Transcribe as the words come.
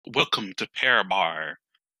Welcome to Parabar,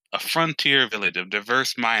 a frontier village of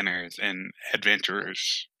diverse miners and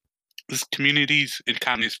adventurers. This community's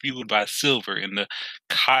economy is fueled by silver in the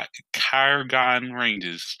Kyrgon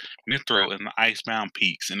Ranges, Mithril in the Icebound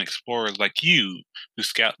Peaks, and explorers like you who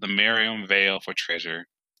scout the Miriam Vale for treasure.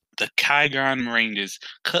 The Kyrgon Ranges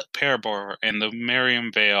cut Parabar and the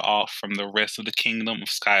Miriam Vale off from the rest of the kingdom of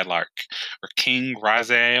Skylark, where King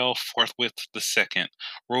Raziel Forthwith II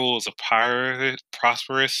rules a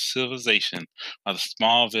prosperous civilization, while the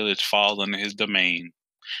small village falls under his domain.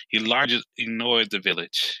 He largely ignored the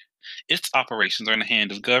village. Its operations are in the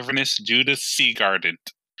hands of Governess Judith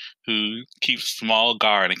Seagardent, who keeps small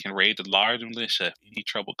guard and can raid the large militia if any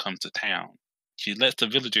trouble comes to town. She lets the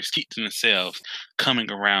villagers keep to themselves, coming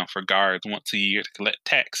around for guards once a year to collect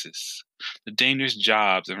taxes. The dangerous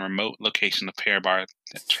jobs and remote location of Parabar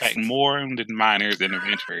attract more than miners and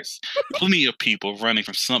adventurers. Plenty of people running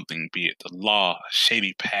from something, be it the law, a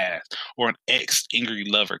shady past, or an ex-angry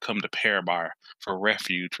lover, come to Parabar for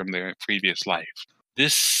refuge from their previous life.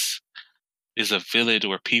 This is a village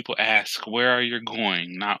where people ask, where are you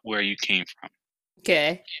going, not where you came from.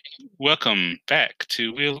 Okay. Welcome back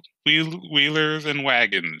to Wheelers and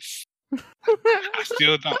Wagons. I'm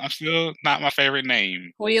still not my favorite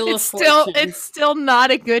name. It's still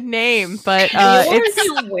not a good name, but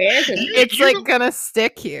it's like gonna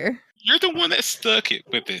stick here. You're the one that stuck it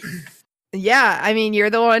with it. Yeah, I mean,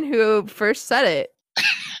 you're the one who first said it.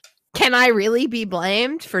 Can I really be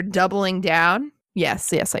blamed for doubling down?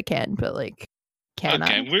 Yes, I can, but like, can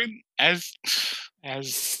I? We're as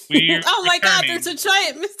we. Oh my God! There's a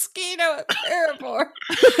giant mosquito at Parabar.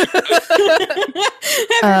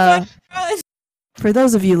 For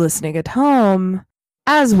those of you listening at home,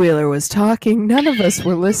 as Wheeler was talking, none of us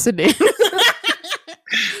were listening,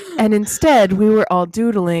 and instead we were all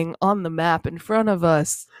doodling on the map in front of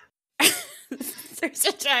us. There's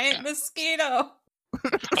a giant mosquito.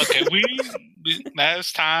 Okay,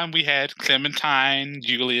 last time we had Clementine,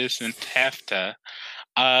 Julius, and Tafta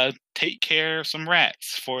take care of some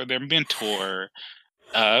rats for their mentor,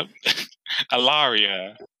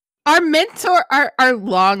 Alaria. Our mentor, our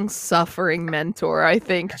long-suffering mentor, I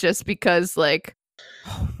think, just because, like,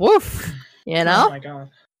 woof, you know? Oh my God.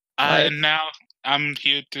 And now I'm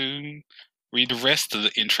here to read the rest of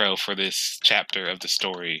the intro for this chapter of the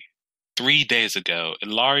story. 3 days ago,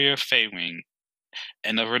 Ilaria Faywing,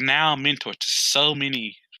 and a renowned mentor to so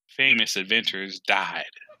many famous adventurers, died.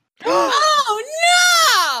 Oh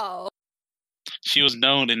no! She was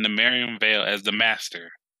known in the Miriam Vale as the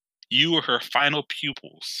Master. You were her final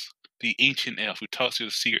pupils, the ancient elf who taught you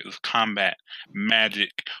the secrets of combat,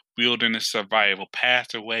 magic, wilderness survival,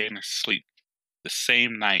 passed away in her sleep. The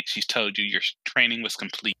same night she told you your training was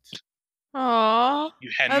complete. Aww.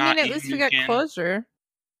 At least we got closure.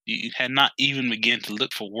 You had not even begun to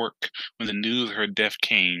look for work when the news of her death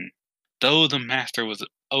came. Though the Master was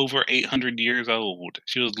over 800 years old,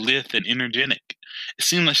 she was lithe and energetic. It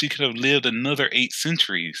seemed like she could have lived another 8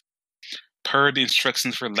 centuries. Per the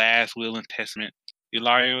instructions for last will and testament,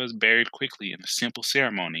 Ilaria was buried quickly in a simple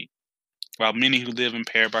ceremony. While many who live in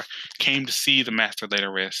Parabar came to see the Master lay to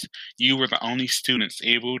rest, you were the only students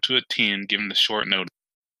able to attend given the short notice.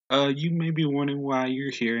 You may be wondering why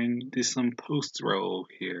you're hearing this post roll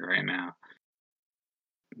here right now.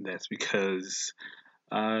 That's because,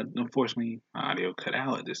 unfortunately, my audio cut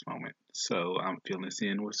out at this moment. So I'm filling this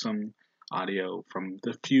in with some audio from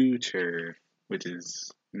the future, which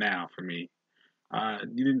is now for me.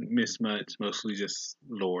 You didn't miss much, mostly just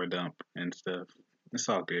lore dump and stuff. It's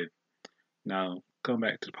all good. Now, come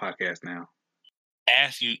back to the podcast now.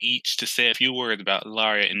 Ask you each to say a few words about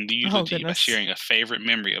Laria and eulogy by sharing a favorite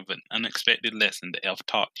memory of an unexpected lesson the elf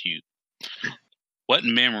taught you. What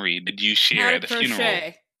memory did you share at the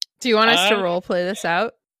funeral? Do you want us to roleplay this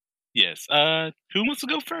out? Yes. Who wants to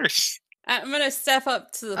go first? I'm gonna step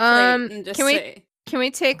up to the plate and just say. Can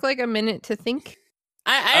we take like a minute to think?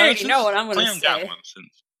 I already know what I'm gonna say.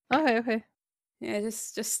 Okay. Yeah,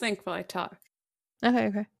 just think while I talk.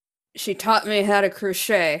 Okay. She taught me how to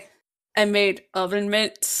crochet. I made oven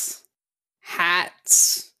mitts,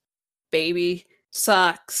 hats, baby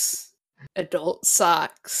socks, adult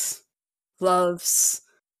socks, gloves,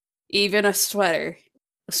 even a sweater.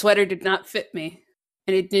 The sweater did not fit me,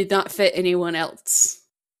 and it did not fit anyone else.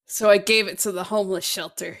 So I gave it to the homeless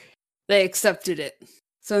shelter. They accepted it.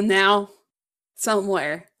 So now,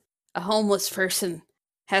 somewhere, a homeless person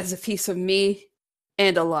has a piece of me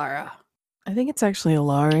and Alara. I think it's actually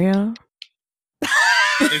Alaria.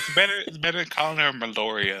 It's better calling her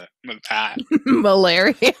Malaria.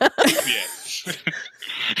 Malaria. Yes.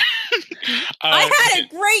 I had a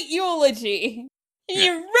great eulogy.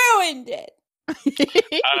 You ruined it.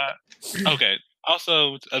 Okay.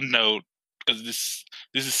 Also, a note because this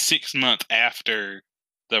is 6 months after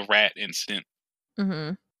the rat incident.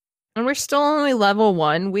 And we're still only level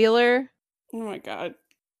 1, Wheeler. Oh my god.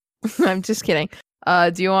 I'm just kidding.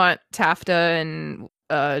 Do you want Tafta and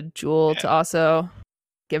Jewel to also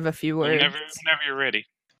give a few words? Whenever you're ready.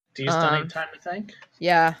 Do you still need time to think?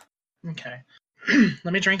 Yeah. Okay.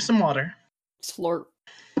 Let me drink some water. Slurp.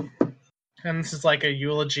 And this is like a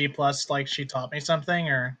eulogy plus like she taught me something,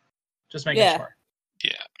 or just making sure?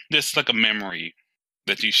 Yeah. This is like a memory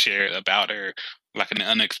that you shared about her, like an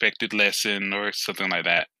unexpected lesson or something like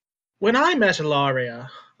that. When I met Ilaria,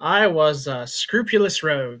 I was a scrupulous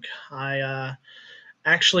rogue. I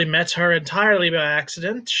actually met her entirely by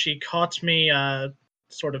accident. She caught me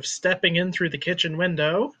sort of stepping in through the kitchen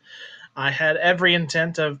window. I had every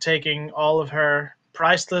intent of taking all of her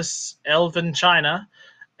priceless elven china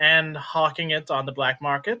and hawking it on the black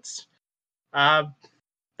markets.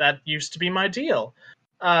 That used to be my deal.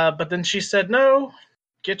 But then she said, no,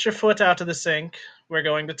 get your foot out of the sink. We're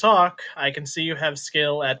going to talk. I can see you have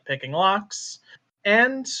skill at picking locks.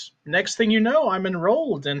 And next thing you know, I'm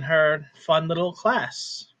enrolled in her fun little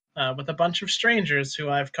class with a bunch of strangers who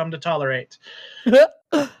I've come to tolerate.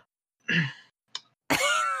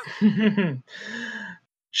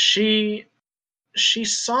 She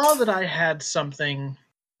saw that I had something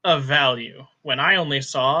of value when I only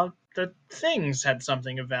saw that things had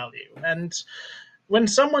something of value. And when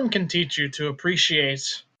someone can teach you to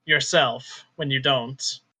appreciate yourself when you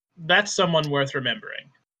don't, that's someone worth remembering.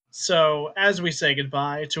 So, as we say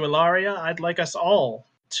goodbye to Ilaria, I'd like us all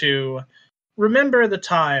to remember the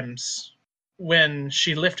times when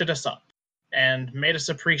she lifted us up and made us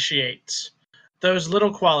appreciate those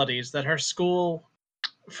little qualities that her school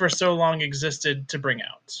for so long existed to bring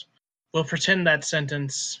out. We'll pretend that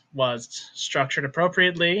sentence was structured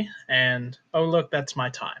appropriately, and oh look, that's my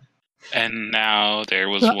time. And now there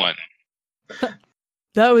was one.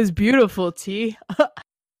 That was beautiful, T.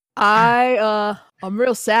 I'm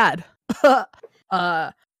real sad.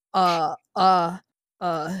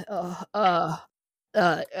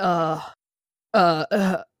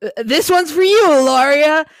 This one's for you,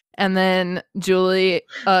 Ilaria. And then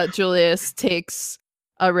Julius takes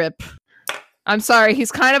a rip. I'm sorry,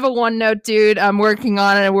 he's kind of a one-note dude. I'm working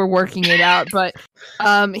on it and we're working it out, but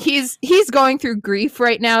he's going through grief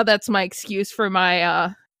right now. That's my excuse for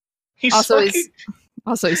my He's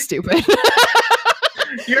also stupid.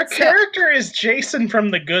 Your character is Jason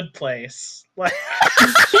from The Good Place. Like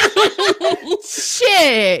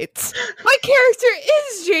shit. My character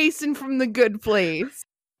is Jason from The Good Place.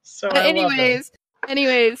 So anyways,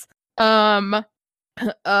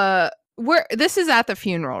 this is at the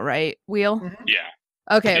funeral, right, Wheel? Mm-hmm. Yeah.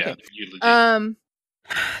 Okay.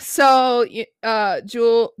 So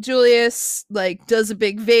Julius like does a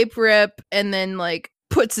big vape rip and then like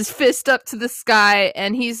puts his fist up to the sky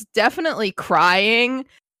and he's definitely crying.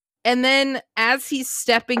 And then as he's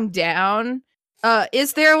stepping down,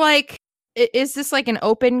 is this like an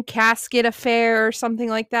open casket affair or something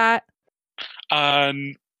like that?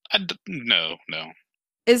 No.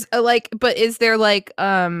 Is but is there like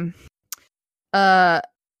a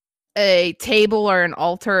table or an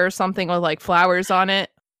altar or something with like flowers on it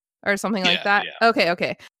or something like that? Yeah.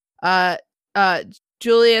 Okay.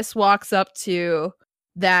 Julius walks up to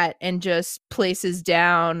that and just places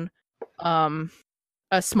down a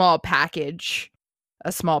small package,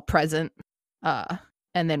 a small present, and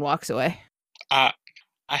then walks away. I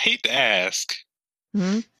hate to ask.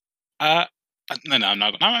 Hmm? No, I'm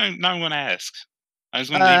not going to ask. I was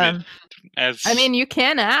going to leave it as. I mean, you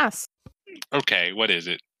can ask. Okay, what is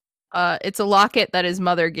it? It's a locket that his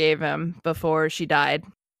mother gave him before she died,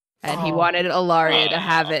 and he wanted Ilaria to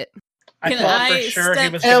have it. I thought for sure he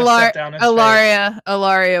was going to step down his face.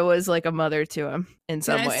 Ilaria was like a mother to him in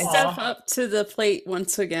some way. Can I step up to the plate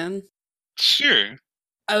once again? Sure.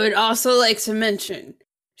 I would also like to mention,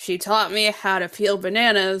 she taught me how to peel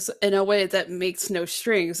bananas in a way that makes no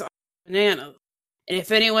strings on bananas. And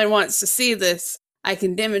if anyone wants to see this, I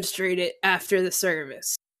can demonstrate it after the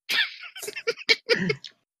service.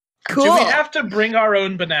 Cool. Do we have to bring our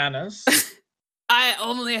own bananas? I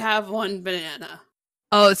only have one banana.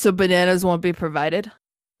 Oh, so bananas won't be provided?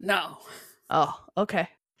 No. Oh, okay.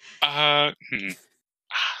 I'll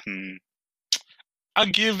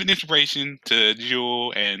give an inspiration to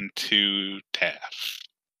Jewel and to Taff.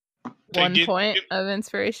 1 point of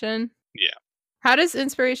inspiration? Yeah. How does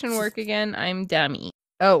inspiration work again? I'm dummy.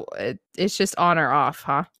 Oh, it's just on or off,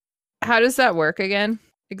 huh? How does that work again?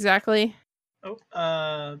 Exactly?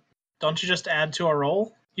 Oh, don't you just add to a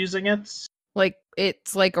roll using it? Like,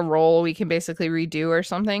 it's like a roll we can basically redo or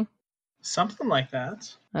something? Something like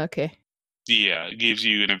that. Okay. Yeah, it gives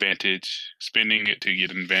you an advantage. Spending it to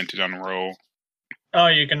get an advantage on a roll. Oh,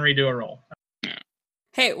 you can redo a roll.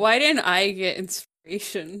 Hey, why didn't I get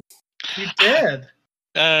inspiration? You did.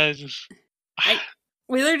 Just-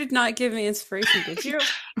 Wheeler did not give me inspiration, did you?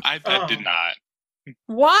 I Oh. did not.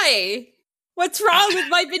 Why? What's wrong with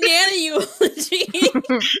my banana eulogy?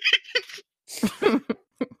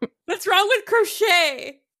 What's wrong with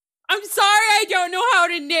crochet? I'm sorry I don't know how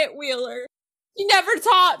to knit, Wheeler. You never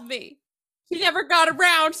taught me. You never got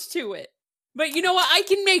around to it. But you know what? I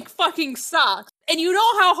can make fucking socks. And you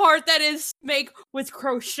know how hard that is to make with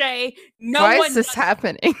crochet? Why is this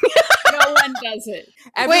happening? No one does it.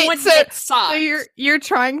 Everyone so- knits socks. So you're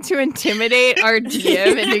trying to intimidate our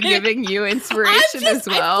GM into giving you inspiration as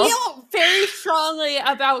well? I feel very strongly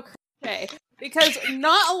about crochet because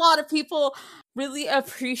not a lot of people really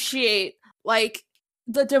appreciate like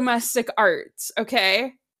the domestic arts.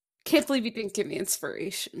 Okay, can't believe you didn't give me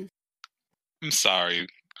inspiration. I'm sorry.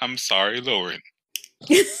 I'm sorry, Lauren.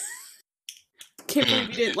 Can't believe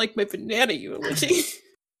you didn't like my banana eulogy.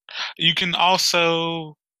 You can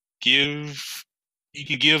also give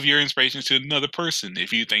your inspiration to another person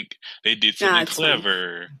if you think they did something it's fine.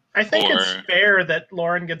 clever. I think it's Or- fair that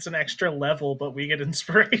Lauren gets an extra level, but we get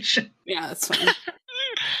inspiration. Yeah, that's fine.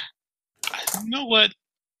 You know what?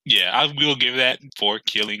 Yeah, I will give that for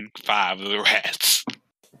killing 5 of the rats.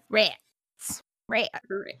 Rats.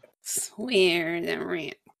 Rats. Where are the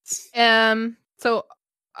rats? So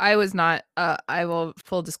I was not. I will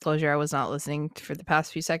full disclosure. I was not listening for the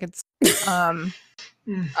past few seconds.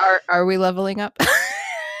 Are we leveling up?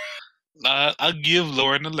 I'll give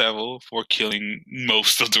Lauren a level for killing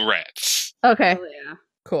most of the rats. Okay. Oh, yeah.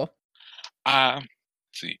 Cool. Let's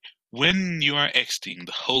see. When you are exiting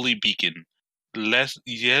the holy beacon, Leelsa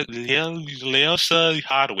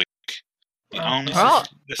Hardwick, the only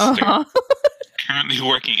sister currently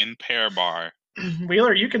working in Parabar.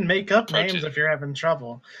 Wheeler, you can make up Approach names it. if you're having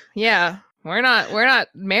trouble. Yeah, we're not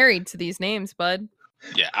married to these names, bud.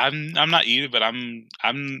 Yeah, I'm not either, but I'm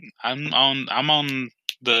on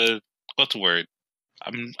the what's the word?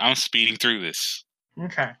 I'm speeding through this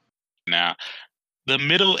Okay. now. The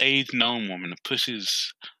middle-aged gnome woman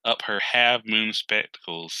pushes up her half-moon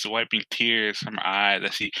spectacles, wiping tears from her eyes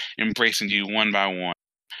as she embracing you one by one,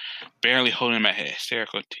 barely holding back her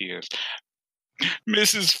hysterical tears.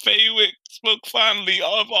 Mrs. Faywick spoke fondly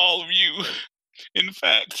of all of you. In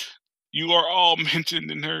fact, you are all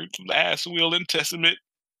mentioned in her last will and testament.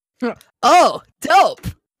 Oh, dope.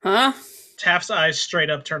 Huh? Taft's eyes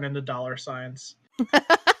straight up turn into dollar signs.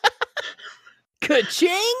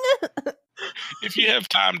 Ka-ching! If you have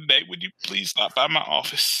time today, would you please stop by my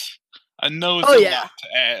office? I know it's Oh, a yeah. lot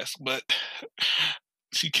to ask, but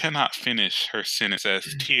she cannot finish her sentence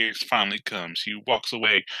as tears finally come. She walks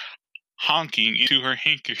away, honking into her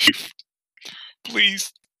handkerchief.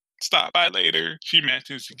 Please stop by later. She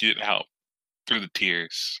manages to get out through the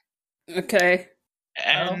tears. Okay.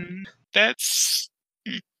 And that's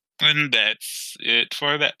it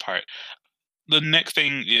for that part. The next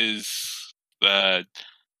thing is the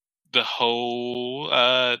whole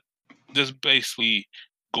just basically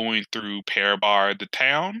going through Parabar, the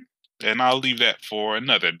town, and I'll leave that for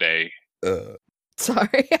another day.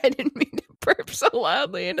 Sorry, I didn't mean to burp so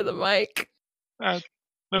loudly into the mic.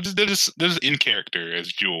 There's in character as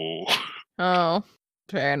Jewel. Oh,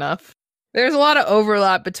 fair enough. There's a lot of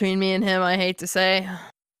overlap between me and him, I hate to say.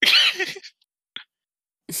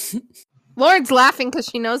 Lauren's laughing because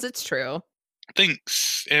she knows it's true.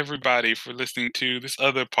 Thanks everybody for listening to this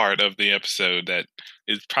other part of the episode that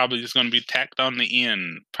is probably just going to be tacked on the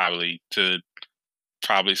end, probably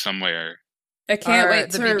somewhere. I can't Or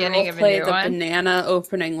wait the to beginning of a roleplay new the one. banana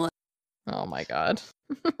opening line. Oh my god.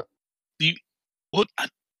 What?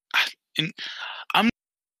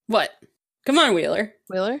 What? Come on, Wheeler.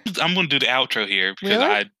 Wheeler? I'm going to do the outro here because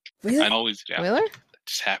Wheeler? Wheeler? I always do. Wheeler? It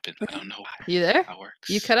just happened. I don't know You there? how it works.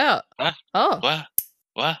 You cut out. What? Oh,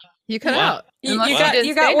 What? you cut What? out. You Unless got didn't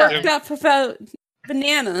you say got nothing. worked up about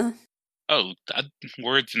banana. Oh,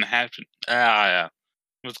 words didn't happen. Yeah.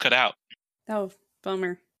 It was cut out. Oh,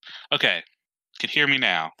 bummer. Okay. Can hear me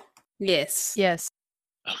now. Yes. Yes.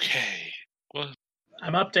 Okay. Well,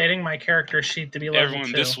 I'm updating my character sheet to be level everyone,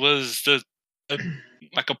 2. this was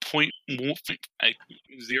like a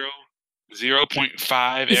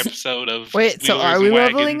 0.5 episode of. Wait, so Wheelers are and we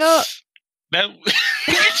leveling Wagons. up? That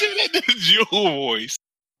you should have done your voice.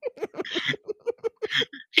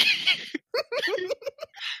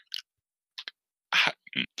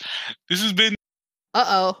 This has been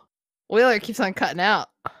Uh-oh. Wheeler keeps on cutting out.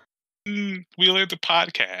 Wheeler the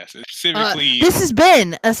podcast. Civically. This has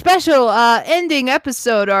been a special ending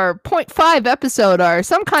episode, or 0.5 episode, or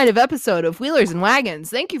some kind of episode of Wheelers and Wagons.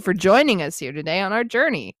 Thank you for joining us here today on our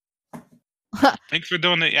journey. Thanks for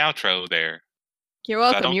doing the outro there. You're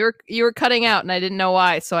welcome. don't- You were cutting out, and I didn't know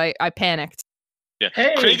why, so I panicked. Yeah.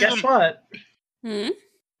 Hey, Craig guess is what? Hmm?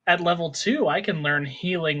 At level 2, I can learn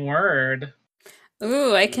Healing Word.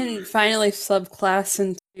 Ooh, I can finally subclass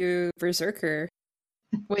into Berserker.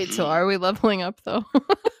 Wait, so are we leveling up though?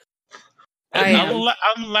 I I'm, am.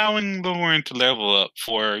 I'm allowing Lauren to level up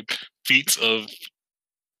for feats of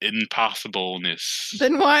impossibleness.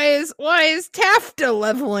 Then why is Tafta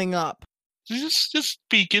leveling up? Just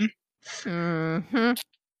speaking. Mm-hmm.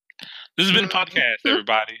 This has been a podcast,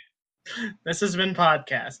 everybody. This has been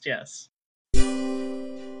podcast, yes.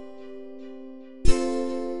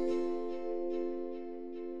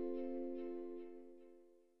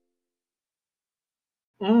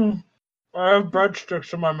 I have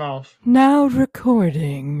breadsticks in my mouth. Now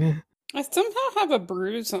recording. I somehow have a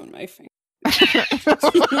bruise on my finger.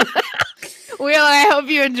 Well, I hope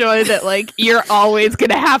you enjoy that. Like, you're always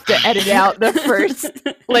gonna have to edit out the first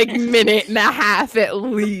minute and a half at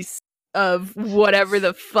least of whatever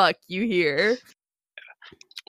the fuck you hear.